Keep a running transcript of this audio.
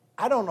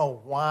I don't know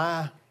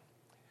why,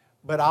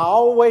 but I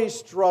always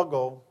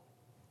struggle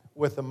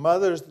with the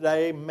Mother's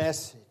Day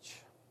message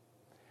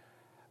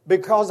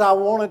because I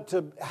wanted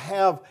to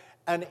have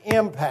an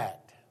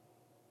impact.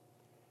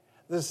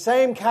 The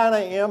same kind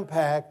of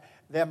impact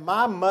that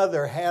my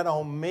mother had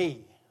on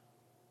me.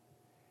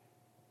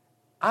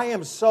 I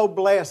am so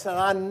blessed, and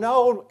I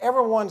know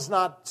everyone's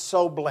not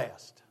so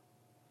blessed,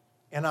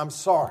 and I'm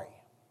sorry.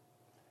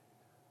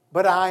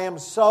 But I am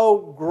so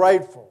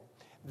grateful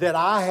that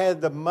I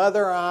had the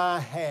mother I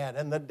had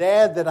and the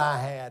dad that I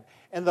had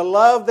and the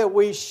love that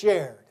we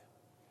shared.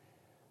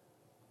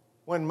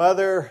 When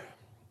Mother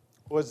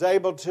was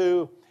able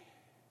to,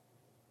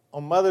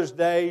 on Mother's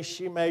Day,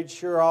 she made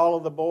sure all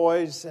of the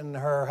boys and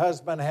her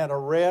husband had a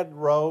red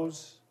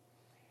rose,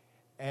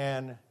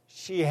 and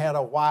she had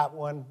a white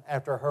one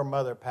after her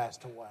mother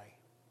passed away.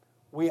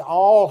 We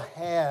all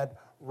had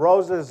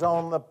roses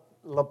on the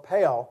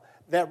lapel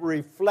that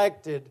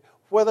reflected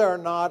whether or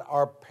not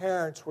our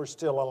parents were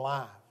still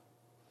alive.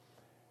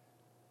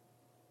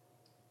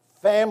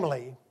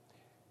 Family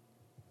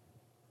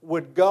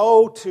would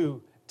go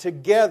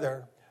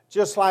together,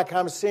 just like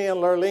I'm seeing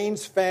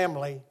Lurlene's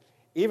family,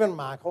 even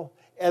Michael,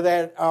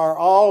 that are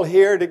all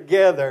here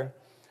together.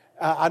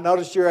 I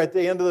noticed you're at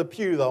the end of the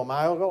pew, though,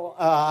 Michael.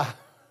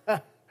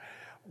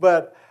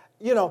 But,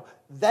 you know,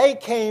 they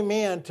came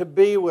in to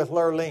be with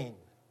Lurlene.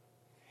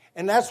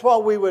 And that's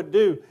what we would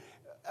do.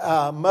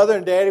 Mother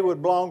and Daddy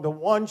would belong to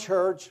one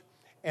church,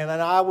 and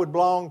then I would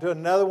belong to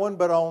another one.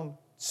 But on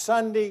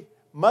Sunday,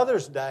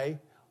 Mother's Day,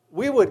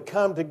 we would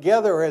come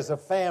together as a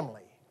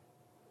family.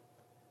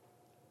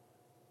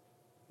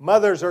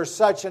 Mothers are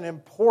such an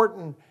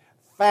important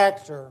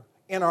factor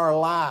in our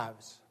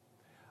lives.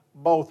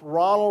 Both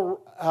Ronald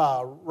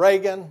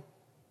Reagan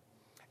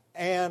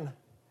and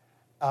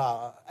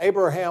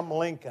Abraham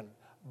Lincoln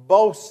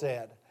both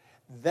said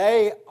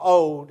they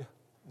owed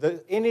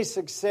any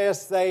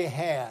success they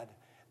had,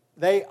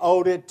 they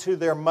owed it to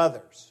their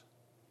mothers.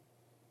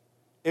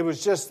 It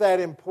was just that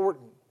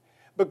important.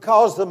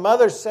 Because the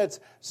mother sets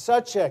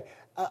such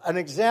an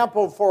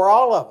example for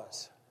all of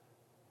us.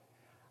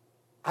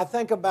 I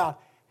think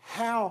about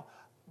how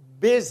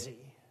busy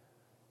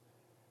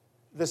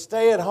the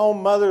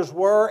stay-at-home mothers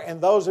were,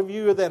 and those of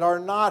you that are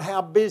not,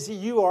 how busy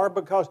you are,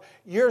 because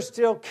you're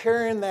still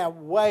carrying that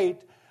weight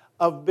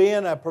of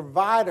being a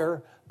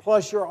provider,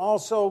 plus you're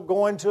also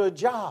going to a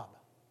job.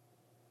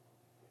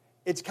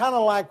 It's kind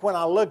of like when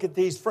I look at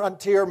these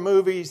frontier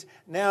movies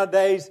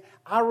nowadays,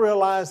 I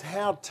realize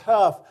how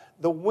tough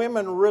the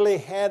women really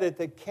had it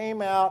that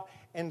came out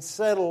and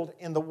settled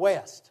in the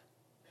West.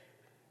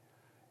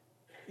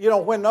 You know,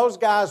 when those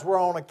guys were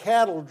on a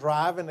cattle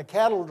drive, and the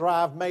cattle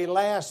drive may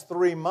last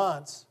 3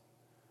 months,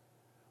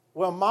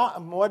 well,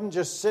 Mom wasn't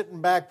just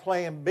sitting back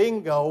playing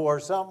bingo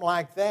or something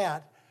like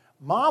that.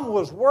 Mom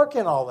was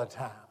working all the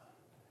time.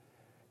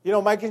 You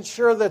know, making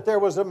sure that there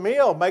was a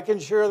meal, making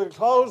sure the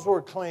clothes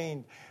were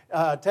cleaned,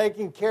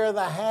 taking care of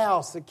the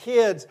house, the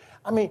kids.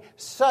 I mean,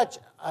 such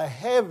a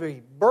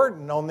heavy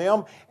burden on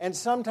them. And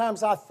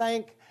sometimes I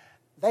think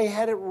they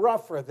had it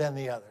rougher than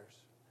the others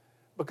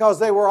because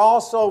they were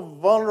also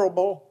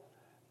vulnerable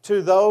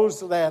to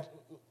those that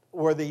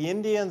were the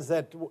Indians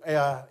that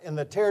in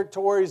the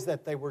territories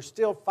that they were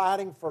still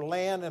fighting for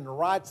land and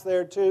rights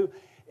there too.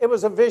 It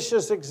was a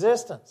vicious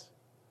existence.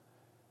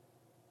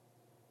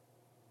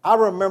 I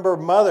remember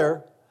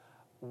Mother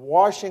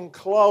washing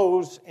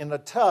clothes in a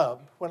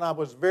tub when I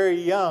was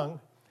very young,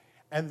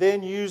 and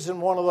then using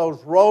one of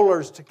those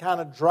rollers to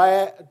kind of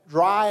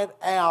dry it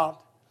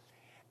out,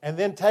 and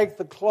then take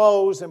the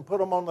clothes and put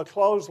them on the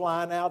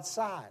clothesline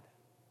outside.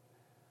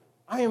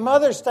 I mean,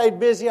 Mother stayed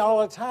busy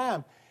all the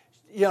time,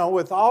 you know,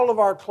 with all of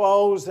our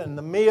clothes and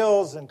the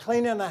meals and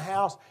cleaning the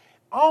house,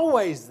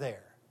 always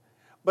there.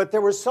 But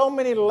there were so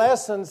many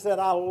lessons that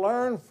I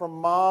learned from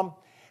Mom,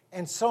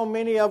 and so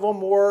many of them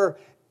were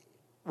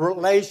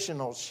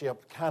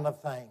relationship kind of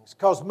things.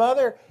 Because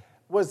Mother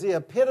was the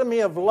epitome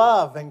of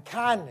love and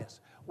kindness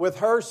with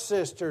her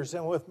sisters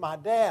and with my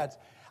dad's.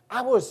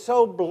 I was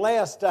so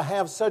blessed to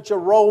have such a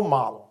role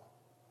model.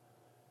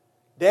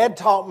 Dad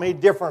taught me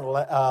different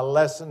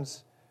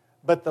lessons,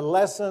 but the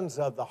lessons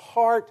of the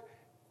heart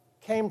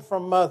came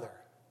from Mother.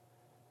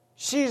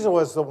 She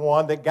was the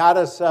one that got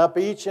us up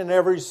each and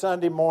every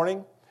Sunday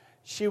morning.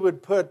 She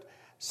would put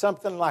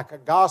something like a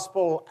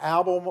gospel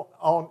album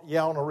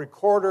on a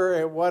recorder.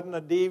 It wasn't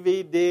a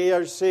DVD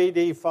or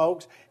CD,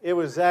 folks. It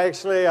was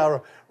actually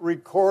a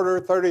recorder,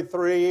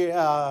 33,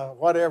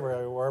 whatever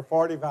they were,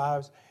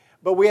 45s.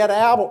 But we had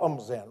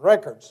albums in,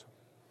 records.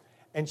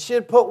 And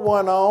she'd put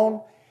one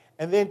on,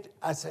 and then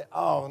I said,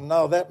 oh,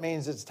 no, that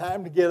means it's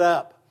time to get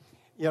up.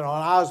 You know,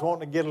 and I was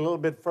wanting to get a little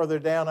bit further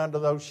down under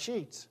those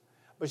sheets.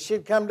 But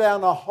she'd come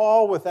down the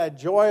hall with that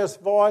joyous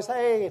voice,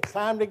 hey, it's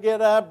time to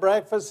get up,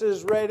 breakfast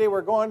is ready,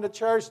 we're going to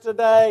church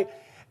today.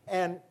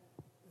 And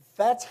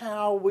that's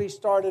how we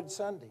started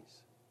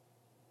Sundays.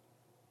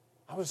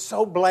 I was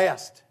so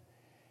blessed.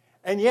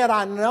 And yet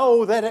I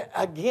know that,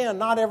 again,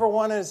 not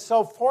everyone is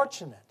so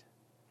fortunate.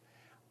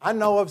 I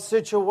know of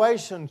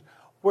situations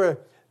where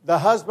The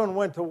husband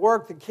went to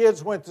work, the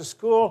kids went to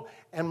school,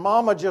 and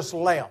Mama just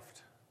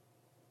left.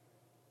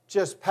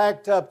 Just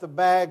packed up the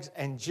bags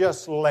and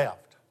just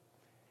left.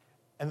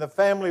 And the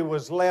family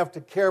was left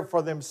to care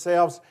for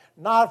themselves,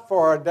 not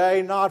for a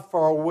day, not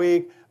for a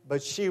week,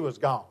 but she was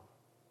gone.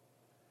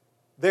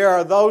 There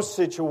are those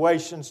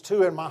situations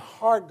too, and my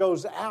heart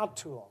goes out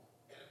to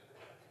them.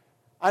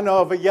 I know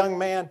of a young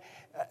man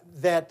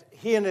that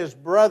he and his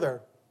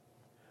brother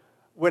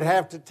would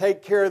have to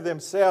take care of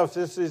themselves.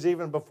 This is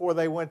even before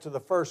they went to the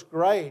first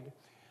grade,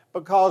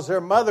 because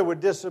their mother would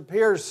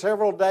disappear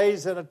several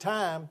days at a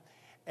time,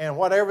 and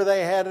whatever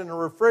they had in the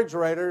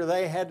refrigerator,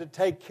 they had to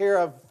take care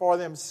of for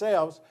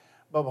themselves.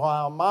 But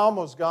while Mom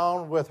was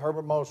gone with her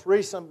most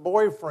recent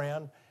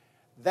boyfriend,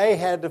 they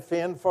had to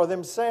fend for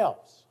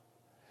themselves.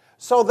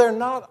 So they're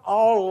not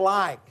all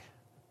like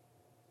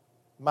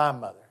my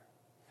mother.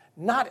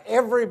 Not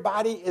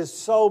everybody is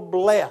so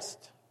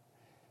blessed.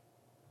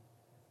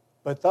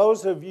 But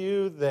those of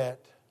you that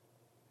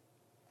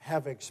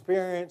have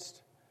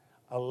experienced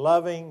a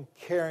loving,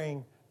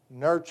 caring,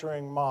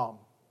 nurturing mom,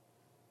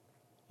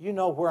 you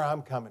know where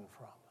I'm coming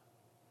from.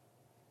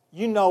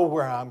 You know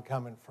where I'm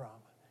coming from.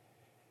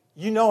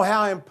 You know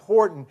how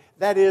important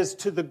that is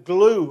to the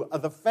glue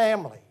of the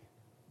family.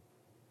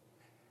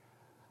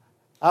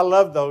 I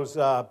love those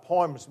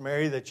poems,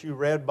 Mary, that you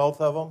read,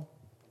 both of them.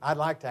 I'd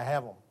like to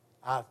have them.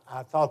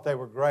 I thought they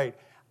were great.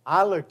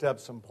 I looked up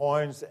some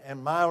poems,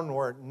 and mine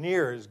weren't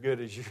near as good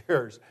as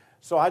yours,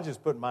 so I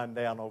just put mine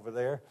down over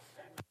there.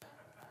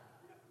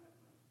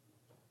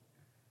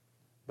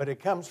 But it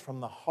comes from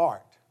the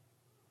heart.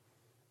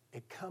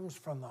 It comes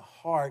from the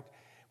heart.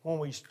 When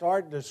we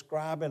start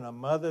describing a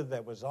mother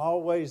that was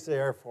always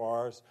there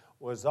for us,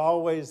 was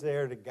always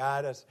there to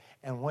guide us,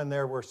 and when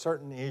there were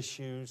certain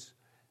issues,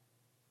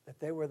 that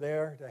they were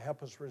there to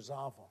help us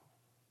resolve them.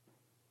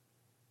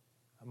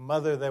 A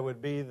mother that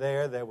would be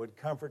there, that would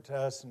comfort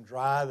us and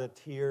dry the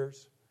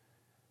tears.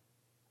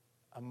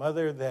 A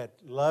mother that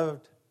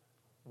loved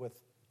with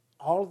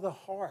all the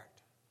heart.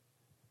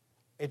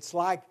 It's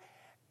like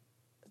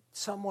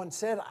someone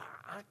said,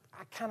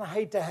 I kind of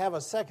hate to have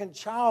a second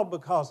child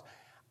because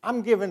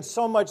I'm giving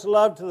so much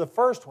love to the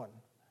first one.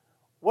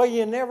 Well,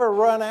 you never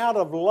run out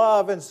of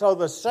love, and so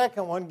the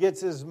second one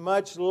gets as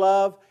much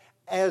love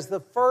as the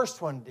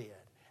first one did,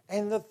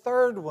 and the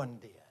third one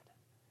did.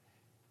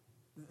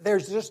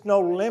 There's just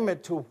no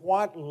limit to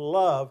what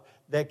love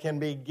that can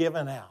be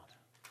given out.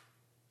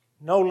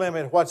 No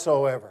limit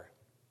whatsoever.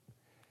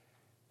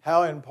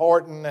 How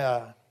important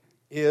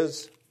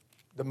is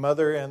the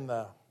mother in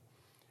the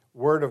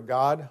Word of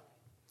God?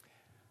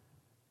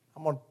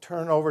 I'm going to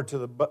turn over to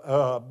the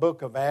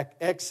book of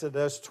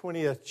Exodus,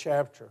 20th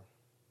chapter.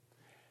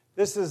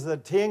 This is the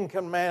 10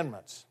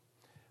 Commandments.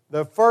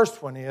 The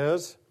first one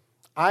is,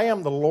 I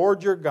am the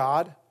Lord your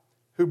God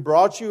who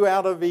brought you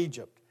out of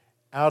Egypt,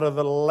 out of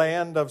the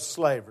land of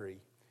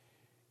slavery.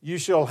 You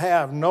shall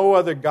have no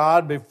other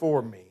God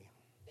before me.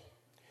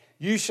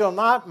 You shall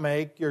not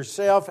make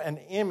yourself an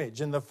image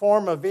in the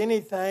form of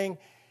anything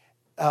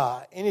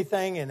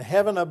in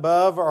heaven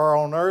above or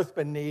on earth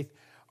beneath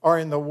or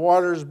in the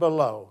waters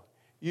below.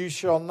 You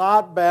shall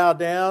not bow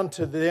down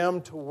to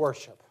them to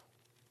worship.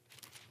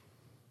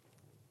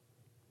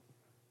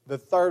 The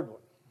third one.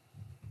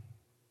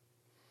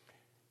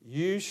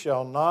 You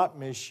shall not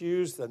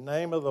misuse the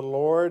name of the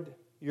Lord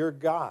your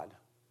God.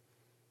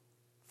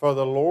 For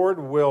the Lord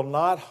will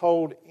not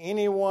hold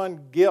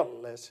anyone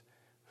guiltless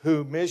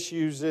who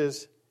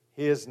misuses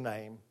his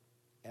name.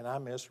 And I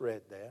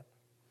misread that.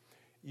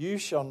 You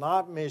shall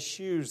not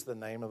misuse the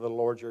name of the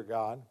Lord your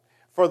God.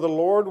 For the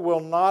Lord will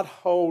not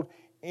hold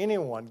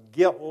anyone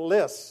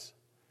guiltless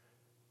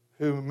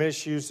who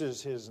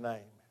misuses his name.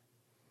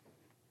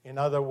 In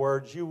other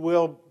words, you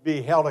will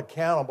be held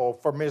accountable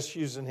for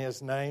misusing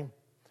his name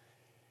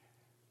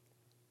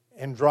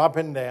and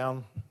dropping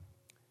down.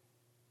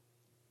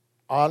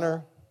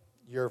 Honor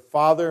your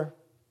father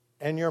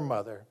and your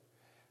mother,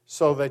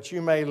 so that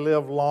you may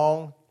live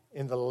long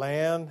in the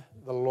land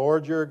the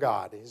Lord your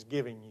God is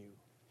giving you.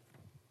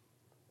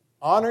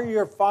 Honor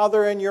your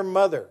father and your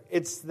mother.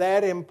 It's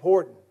that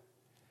important.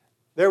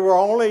 There were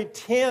only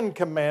 10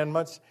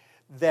 commandments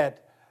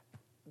that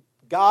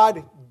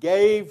God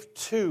gave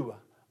to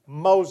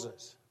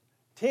Moses.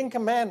 10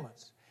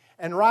 commandments.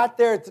 And right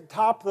there at the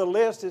top of the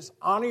list is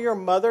honor your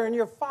mother and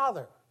your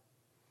father.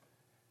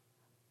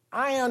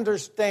 I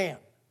understand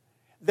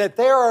that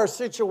there are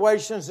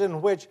situations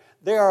in which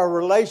there are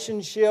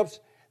relationships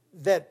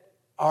that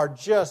are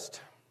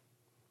just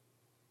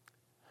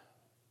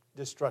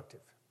destructive.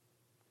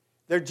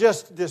 They're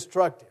just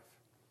destructive.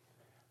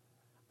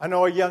 I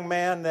know a young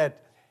man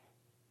that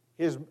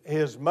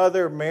his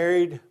mother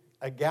married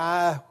a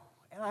guy,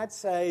 and I'd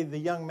say the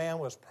young man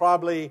was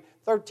probably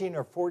 13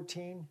 or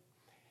 14,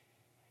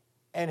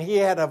 and he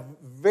had a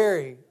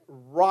very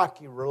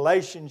rocky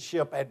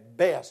relationship at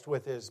best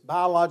with his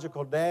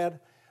biological dad.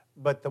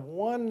 But the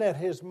one that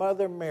his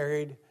mother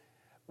married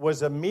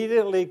was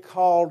immediately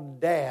called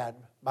Dad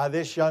by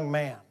this young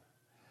man,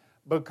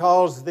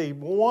 because the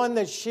one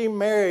that she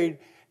married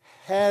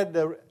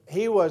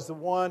he was the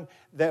one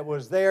that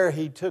was there.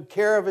 He took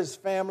care of his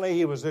family.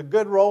 He was a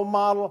good role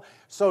model.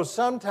 So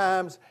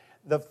sometimes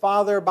the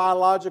father,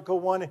 biological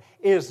one,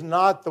 is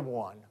not the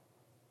one.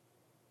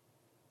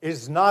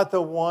 Is not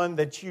the one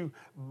that you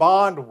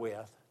bond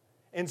with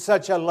in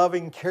such a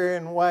loving,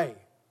 caring way.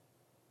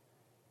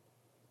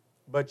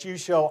 But you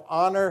shall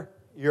honor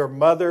your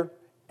mother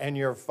and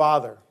your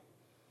father.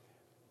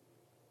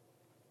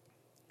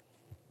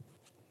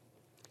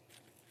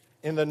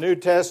 In the New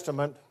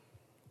Testament,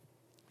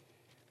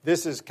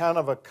 this is kind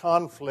of a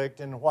conflict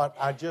in what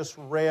I just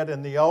read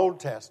in the Old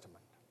Testament.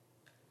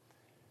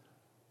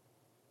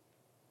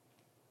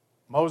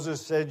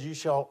 Moses said, you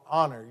shall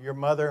honor your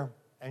mother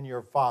and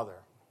your father.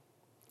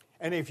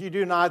 And if you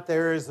do not,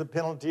 there is the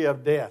penalty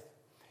of death.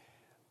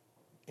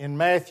 In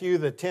Matthew,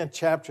 the 10th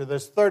chapter,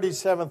 this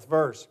 37th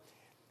verse,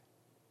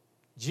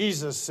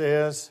 Jesus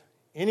says,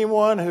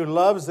 anyone who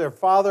loves their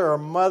father or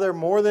mother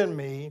more than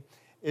me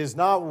is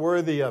not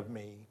worthy of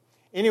me.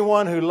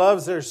 Anyone who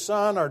loves their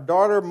son or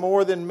daughter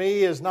more than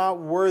me is not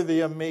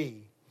worthy of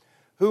me.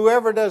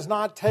 Whoever does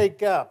not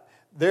take up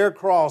their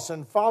cross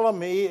and follow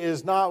me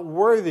is not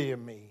worthy of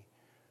me.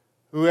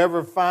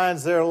 Whoever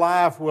finds their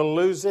life will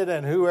lose it,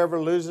 and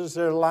whoever loses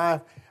their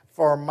life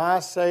for my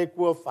sake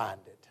will find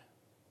it.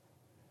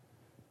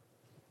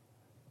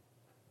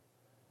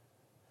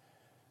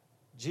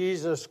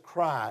 Jesus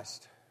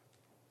Christ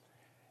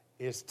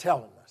is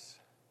telling us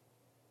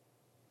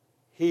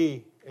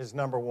He is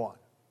number one.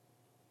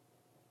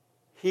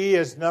 He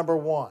is number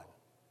one.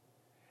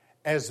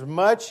 As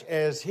much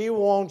as He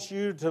wants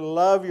you to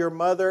love your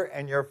mother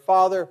and your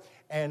father,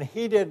 and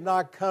He did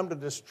not come to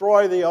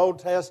destroy the Old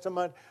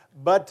Testament,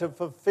 but to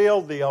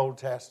fulfill the Old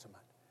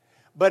Testament.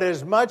 But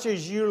as much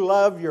as you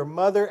love your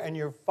mother and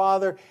your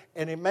father,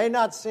 and it may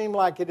not seem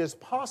like it is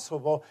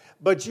possible,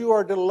 but you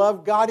are to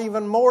love God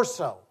even more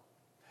so.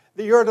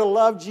 That you're to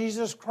love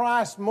Jesus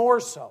Christ more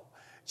so.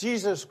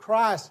 Jesus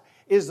Christ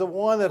is the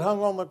one that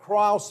hung on the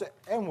cross,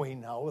 and we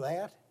know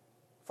that,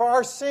 for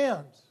our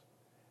sins.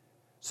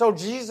 So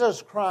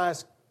Jesus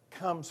Christ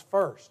comes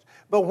first.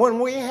 But when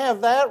we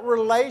have that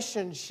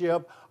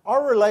relationship,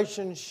 our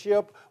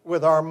relationship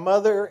with our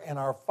mother and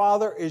our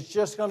father is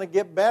just going to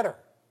get better.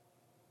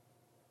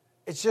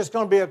 It's just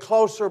going to be a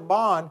closer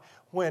bond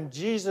when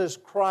Jesus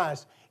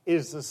Christ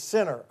is the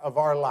center of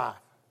our life.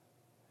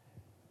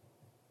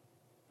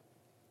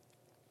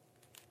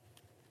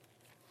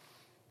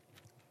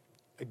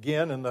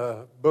 Again, in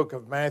the book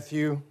of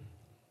Matthew,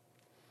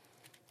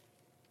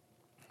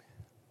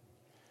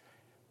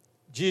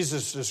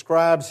 Jesus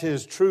describes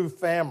His true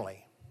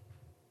family.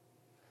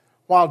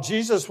 While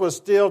Jesus was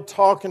still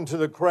talking to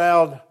the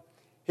crowd,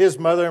 His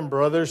mother and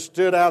brothers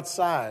stood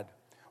outside,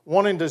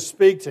 wanting to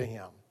speak to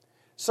Him.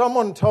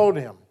 Someone told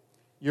Him,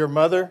 your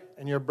mother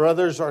and your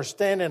brothers are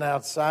standing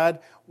outside,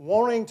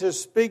 wanting to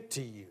speak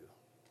to you.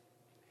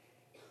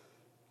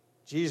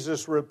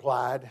 Jesus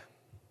replied,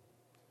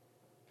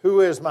 who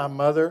is my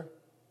mother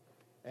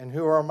and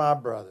who are my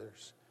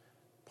brothers?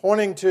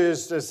 Pointing to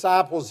His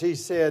disciples, He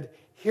said,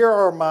 here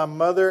are my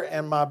mother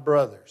and my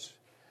brothers.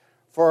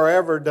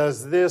 Forever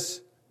does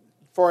the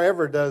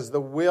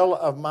will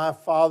of my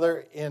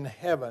Father in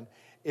heaven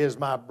is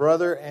my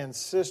brother and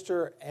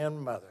sister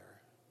and mother.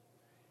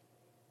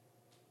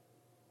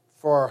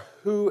 For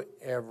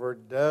whoever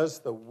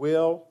does the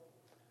will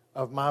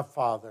of my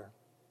Father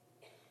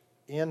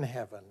in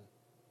heaven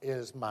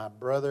is my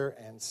brother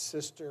and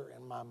sister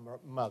and my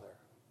mother.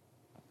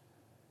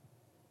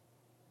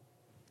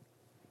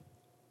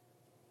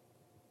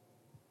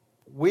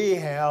 We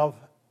have,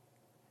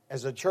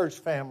 as a church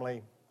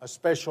family, a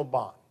special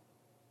bond.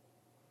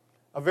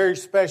 A very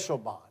special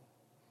bond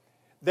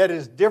that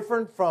is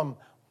different from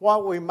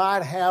what we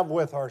might have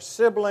with our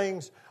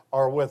siblings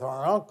or with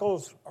our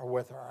uncles or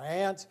with our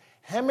aunts.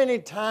 How many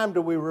times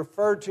do we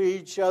refer to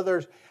each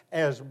other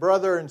as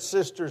brother and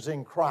sisters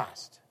in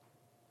Christ?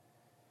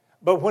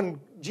 But when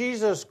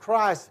Jesus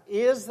Christ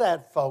is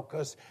that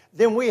focus,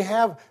 then we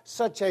have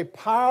such a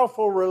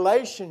powerful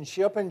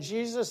relationship, and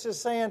Jesus is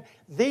saying,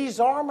 these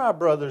are my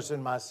brothers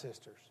and my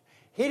sisters.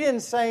 He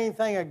didn't say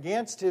anything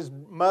against His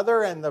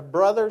mother and the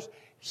brothers.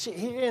 He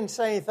didn't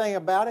say anything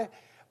about it,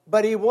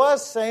 but He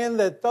was saying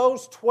that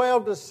those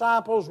 12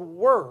 disciples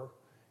were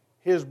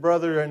His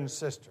brother and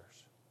sisters.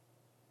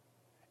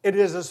 It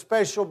is a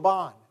special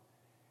bond.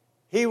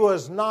 He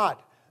was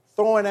not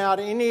throwing out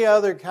any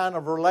other kind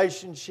of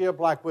relationship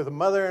like with a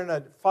mother and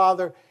a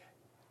father,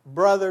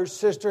 brother,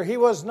 sister. He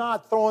was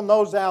not throwing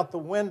those out the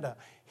window.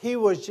 He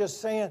was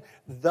just saying,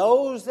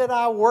 those that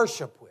I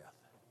worship with,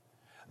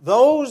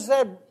 those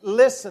that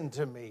listen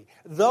to me,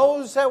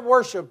 those that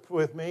worship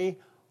with me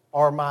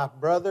are my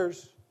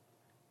brothers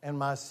and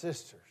my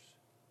sisters.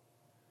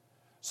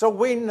 So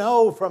we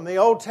know from the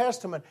Old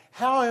Testament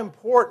how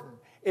important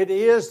it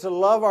is to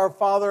love our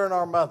father and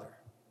our mother.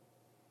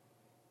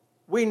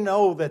 We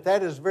know that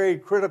that is very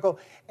critical.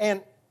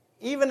 And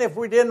even if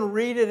we didn't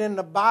read it in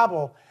the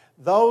Bible,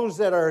 those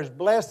that are as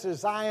blessed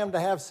as I am to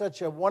have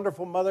such a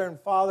wonderful mother and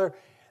father,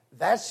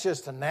 that's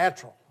just a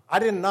natural. I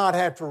did not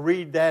have to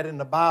read that in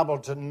the Bible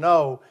to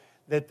know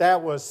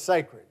that was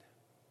sacred.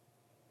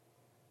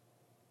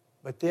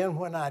 But then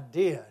when I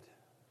did,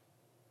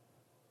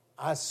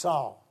 I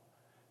saw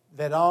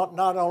that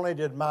not only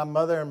did my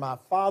mother and my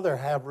father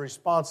have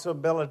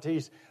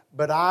responsibilities,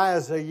 but I,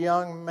 as a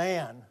young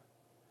man,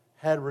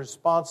 had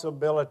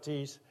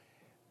responsibilities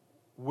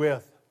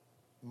with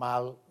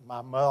my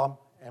mom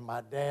and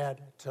my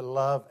dad to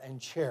love and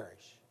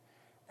cherish.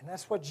 And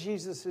that's what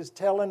Jesus is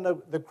telling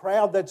the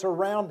crowd that's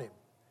around him.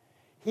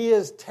 He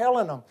is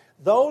telling them,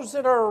 those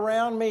that are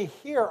around me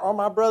here are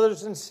my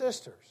brothers and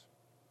sisters.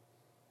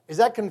 Is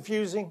that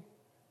confusing?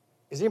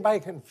 Is anybody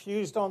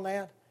confused on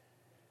that?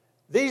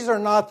 These are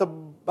not the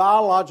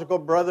biological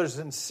brothers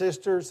and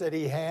sisters that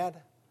he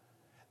had.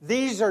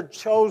 These are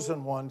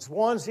chosen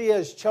ones he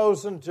has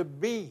chosen to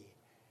be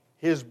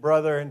his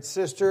brother and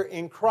sister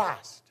in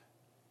Christ.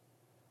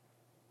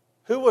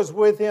 Who was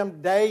with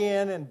him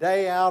day in and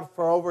day out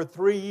for over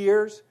 3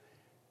 years?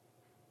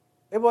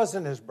 It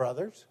wasn't his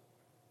brothers,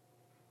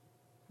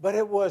 but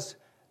it was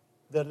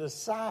the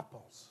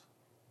disciples,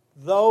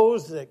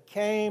 those that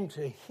came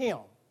to him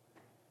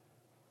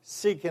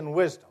seeking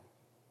wisdom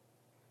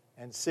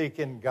and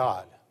seeking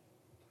God.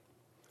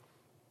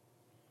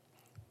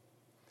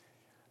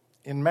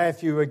 In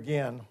Matthew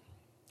again,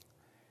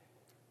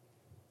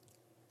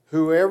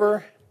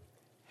 whoever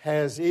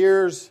has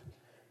ears,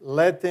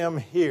 let them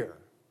hear.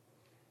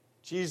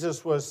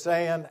 Jesus was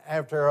saying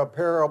after a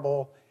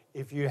parable,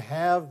 if you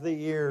have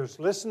the ears,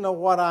 listen to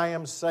what I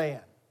am saying.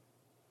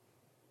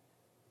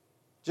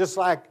 Just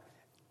like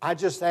I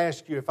just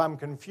asked you if I'm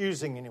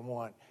confusing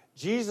anyone.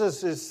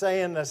 Jesus is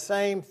saying the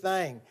same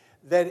thing,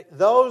 that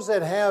those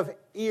that have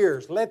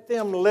ears, let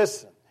them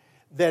listen,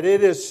 that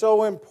it is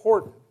so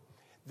important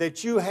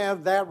that you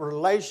have that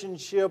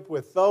relationship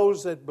with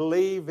those that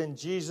believe in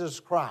Jesus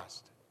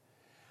Christ.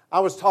 I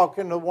was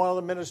talking to one of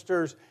the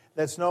ministers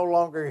that's no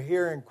longer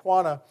here in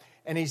Quanah,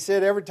 and he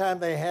said every time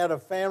they had a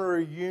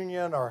family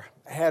reunion or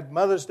had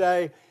Mother's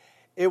Day,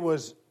 there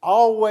was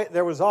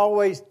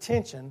always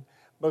tension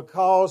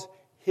because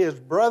his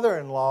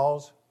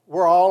brother-in-laws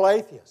were all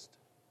atheists.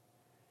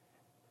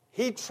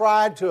 He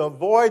tried to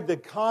avoid the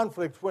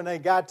conflict when they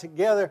got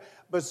together,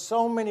 but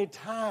so many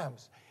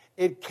times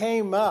it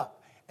came up.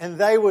 And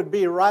they would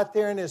be right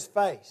there in his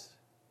face.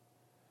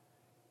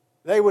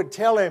 They would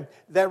tell him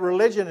that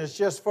religion is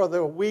just for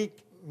the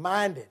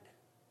weak-minded.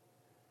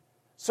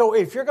 So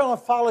if you're going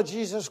to follow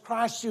Jesus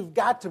Christ, you've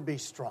got to be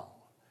strong.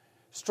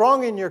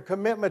 Strong in your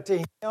commitment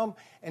to him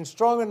and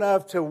strong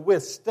enough to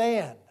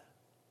withstand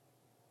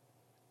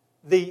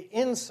the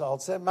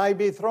insults that may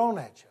be thrown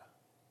at you.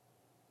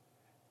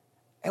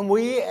 And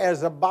we,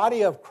 as a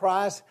body of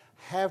Christ,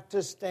 have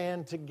to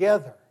stand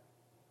together.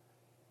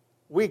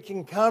 We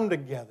can come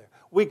together.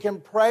 We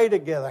can pray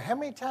together. How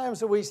many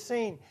times have we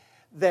seen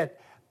that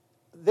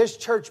this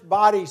church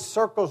body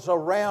circles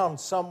around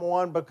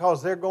someone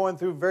because they're going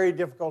through very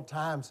difficult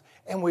times,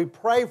 and we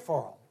pray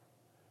for them?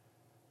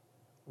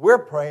 We're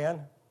praying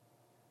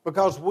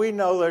because we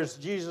know there's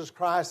Jesus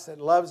Christ that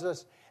loves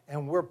us,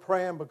 and we're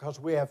praying because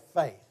we have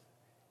faith.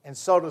 And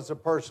so does the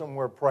person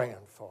we're praying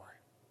for.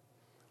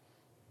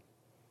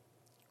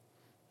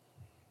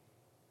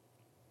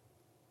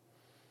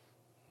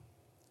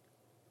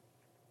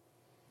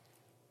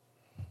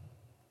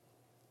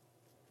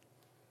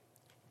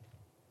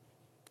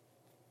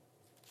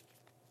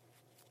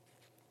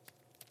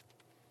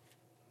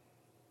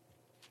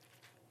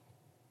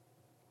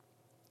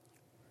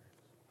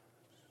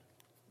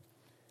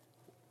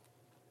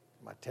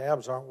 My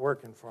tabs aren't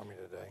working for me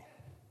today.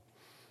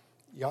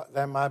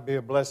 That might be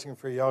a blessing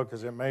for y'all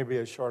because it may be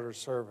a shorter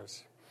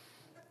service.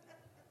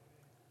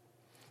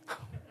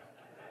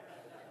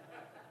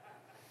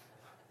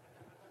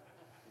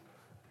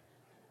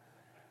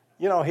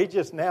 You know, he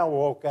just now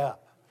woke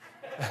up.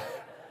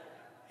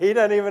 He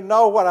doesn't even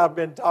know what I've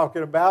been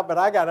talking about, but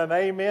I got an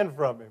amen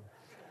from him.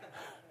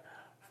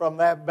 From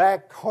that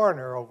back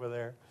corner over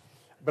there.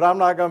 But I'm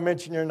not going to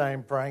mention your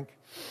name, Frank.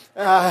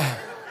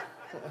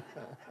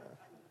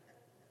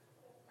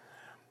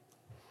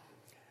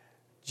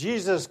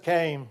 Jesus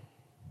came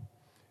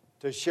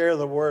to share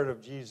the word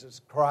of Jesus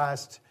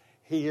Christ.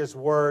 He is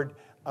word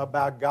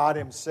about God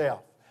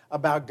himself,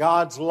 about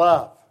God's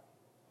love.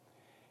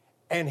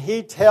 And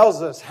he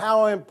tells us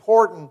how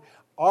important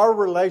our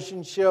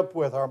relationship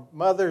with our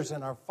mothers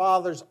and our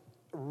fathers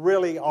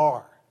really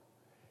are.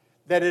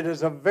 That it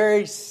is a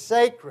very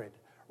sacred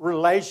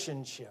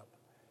relationship.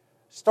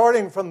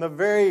 Starting from the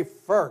very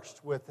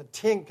first with the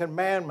 10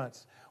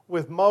 Commandments,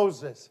 with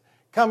Moses,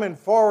 coming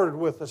forward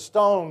with the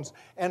stones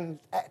and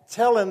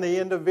telling the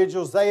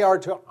individuals they are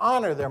to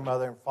honor their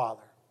mother and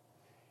father.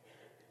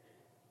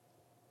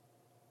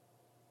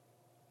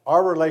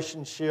 Our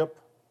relationship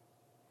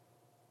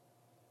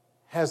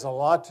has a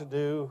lot to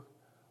do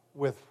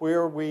with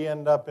where we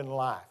end up in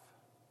life.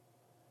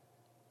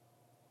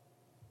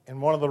 In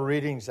one of the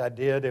readings I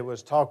did, it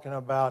was talking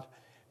about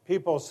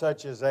people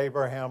such as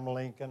Abraham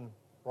Lincoln,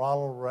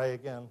 Ronald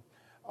Reagan,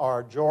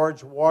 or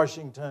George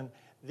Washington.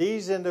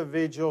 These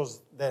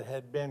individuals that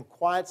had been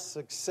quite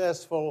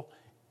successful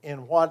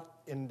in what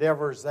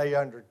endeavors they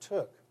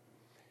undertook.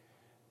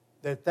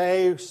 that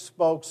they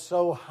spoke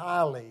so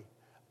highly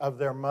of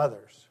their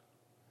mothers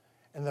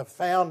and the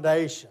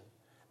foundation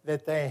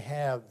that they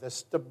have, the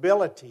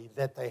stability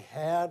that they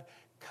had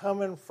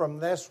coming from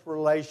this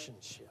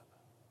relationship.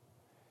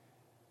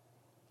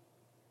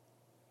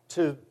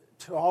 To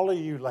all of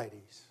you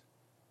ladies,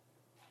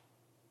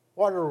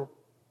 what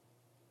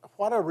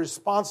a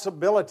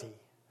responsibility,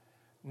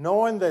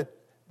 knowing that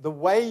the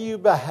way you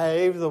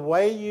behave, the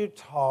way you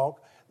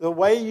talk, the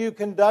way you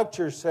conduct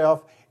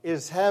yourself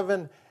is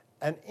having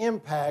an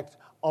impact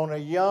on a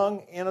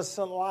young,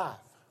 innocent life.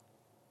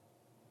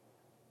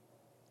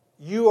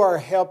 You are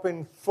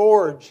helping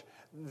forge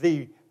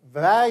the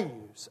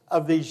values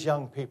of these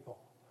young people.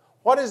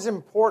 What is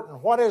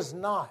important? What is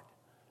not?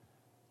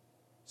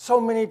 So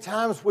many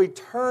times we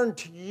turn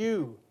to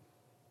you.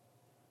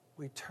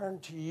 We turn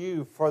to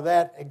you for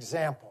that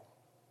example.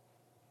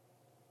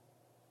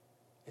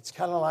 It's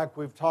kind of like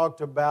we've talked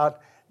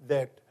about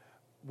that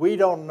we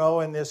don't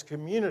know in this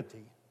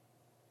community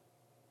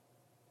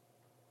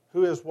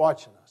who is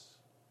watching us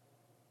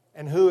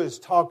and who is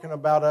talking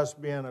about us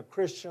being a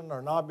Christian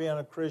or not being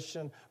a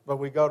Christian, but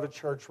we go to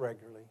church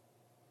regularly.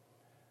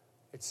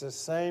 It's the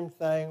same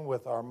thing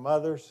with our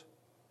mothers,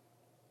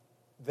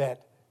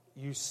 that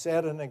you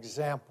set an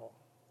example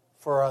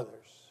for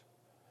others.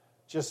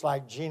 Just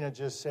like Gina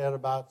just said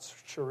about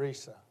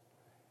Charissa,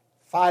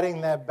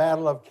 fighting that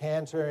battle of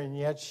cancer, and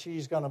yet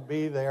she's going to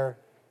be there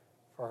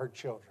for her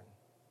children.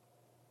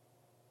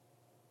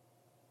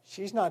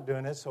 She's not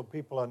doing it so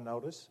people will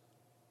notice.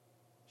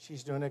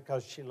 She's doing it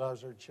because she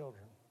loves her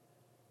children.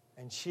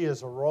 And she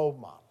is a role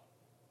model.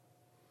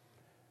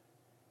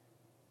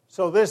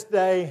 So this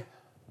day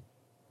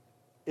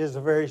is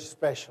very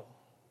special.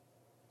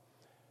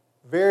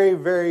 Very,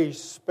 very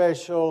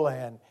special.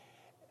 And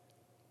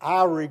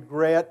I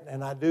regret,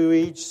 and I do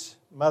each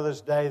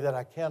Mother's Day, that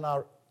I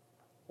cannot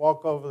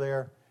walk over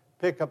there,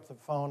 pick up the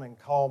phone, and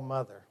call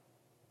Mother.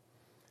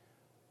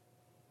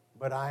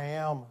 But I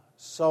am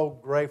so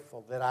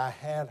grateful that I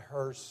had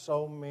her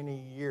so many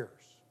years,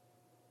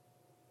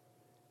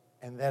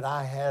 and that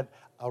I had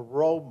a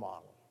role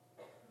model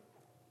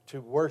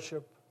to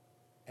worship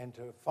and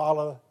to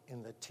follow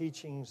in the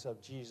teachings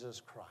of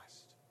Jesus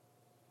Christ.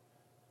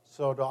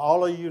 So to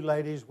all of you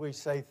ladies, we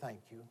say thank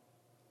you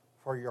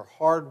for your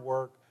hard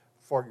work,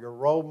 for your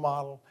role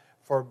model,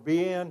 for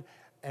being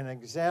an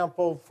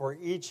example for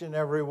each and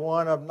every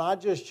one of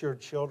not just your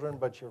children,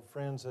 but your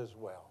friends as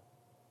well.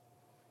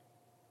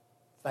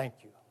 Thank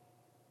you.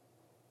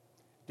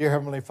 Dear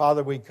Heavenly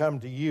Father, we come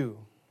to you,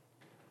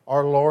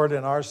 our Lord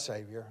and our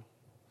Savior.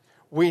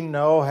 We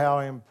know how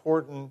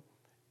important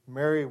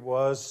Mary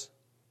was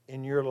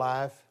in your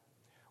life.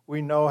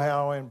 We know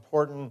how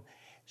important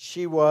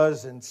she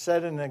was and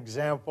set an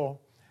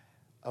example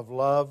of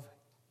love,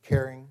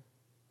 caring.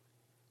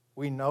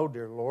 We know,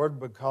 dear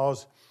Lord,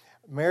 because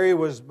Mary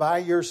was by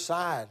your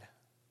side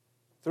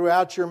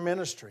throughout your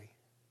ministry.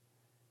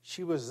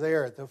 She was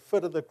there at the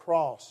foot of the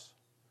cross.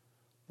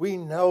 We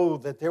know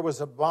that there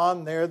was a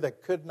bond there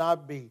that could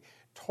not be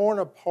torn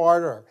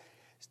apart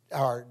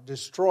or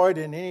destroyed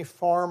in any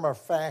form or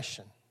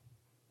fashion.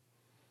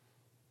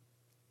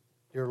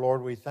 Dear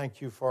Lord, we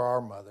thank you for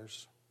our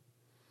mothers.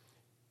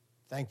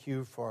 Thank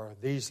you for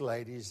these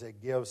ladies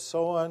that give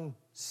so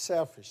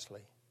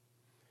unselfishly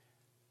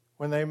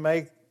when they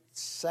make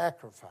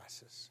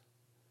sacrifices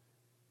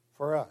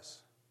for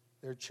us,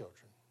 their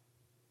children.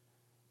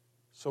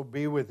 So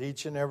be with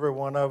each and every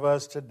one of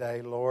us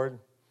today, Lord.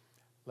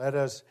 Let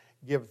us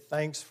give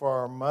thanks for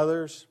our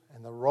mothers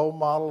and the role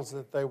models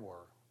that they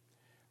were.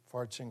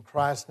 For it's in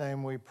Christ's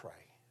name we pray.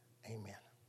 Amen.